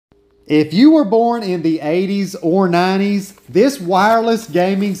If you were born in the 80s or 90s, this wireless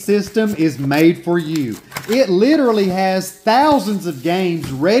gaming system is made for you. It literally has thousands of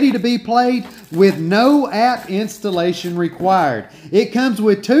games ready to be played with no app installation required. It comes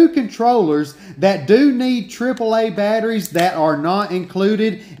with 2 controllers that do need AAA batteries that are not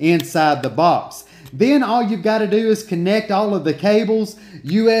included inside the box. Then all you've got to do is connect all of the cables.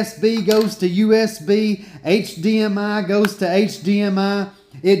 USB goes to USB, HDMI goes to HDMI.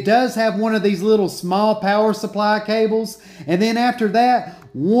 It does have one of these little small power supply cables. And then after that,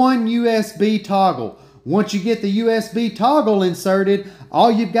 one USB toggle. Once you get the USB toggle inserted,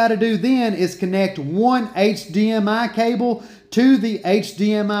 all you've got to do then is connect one HDMI cable to the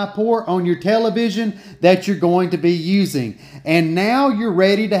HDMI port on your television that you're going to be using. And now you're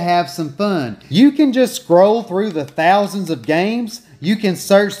ready to have some fun. You can just scroll through the thousands of games. You can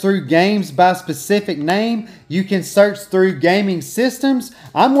search through games by specific name. You can search through gaming systems.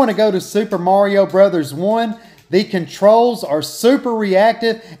 I'm going to go to Super Mario Bros. 1. The controls are super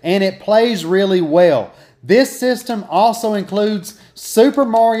reactive and it plays really well. This system also includes Super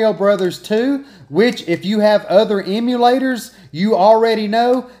Mario Bros. 2, which if you have other emulators, you already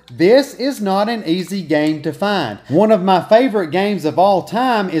know this is not an easy game to find. One of my favorite games of all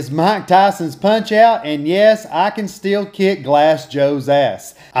time is Mike Tyson's Punch-Out!, and yes, I can still kick Glass Joe's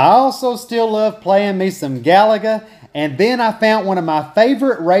ass. I also still love playing me some Galaga, and then I found one of my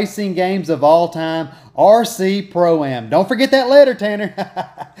favorite racing games of all time, RC Pro-Am. Don't forget that letter, Tanner.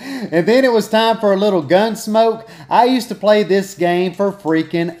 And then it was time for a little Gunsmoke. I used to play this game for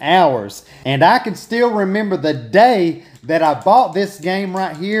freaking hours. And I can still remember the day that I bought this game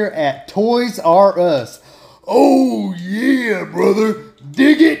right here at Toys R Us. Oh yeah, brother.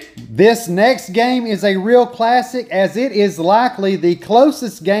 Dig it! This next game is a real classic, as it is likely the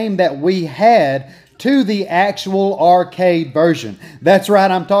closest game that we had to the actual arcade version. That's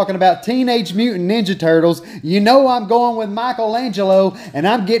right, I'm talking about Teenage Mutant Ninja Turtles. You know I'm going with Michelangelo, and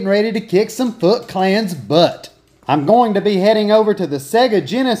I'm getting ready to kick some Foot Clan's butt. I'm going to be heading over to the Sega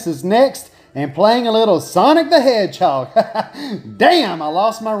Genesis next and playing a little Sonic the Hedgehog. Damn, I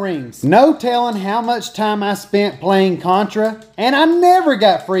lost my rings. No telling how much time I spent playing Contra, and I never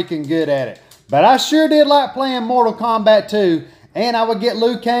got freaking good at it. But I sure did like playing Mortal Kombat 2, and I would get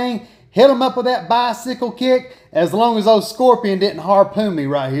Liu Kang, hit him up with that bicycle kick, as long as old Scorpion didn't harpoon me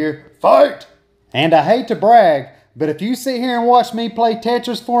right here. Fight! And I hate to brag, but if you sit here and watch me play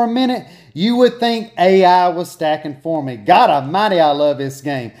Tetris for a minute, you would think AI was stacking for me. God almighty, I love this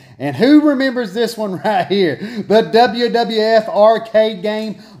game. And who remembers this one right here? The WWF arcade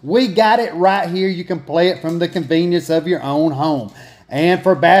game. We got it right here. You can play it from the convenience of your own home. And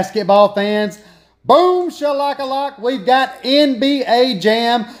for basketball fans, boom shakalaka, we've got NBA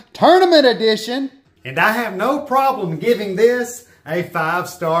Jam Tournament Edition. And I have no problem giving this a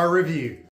 5-star review.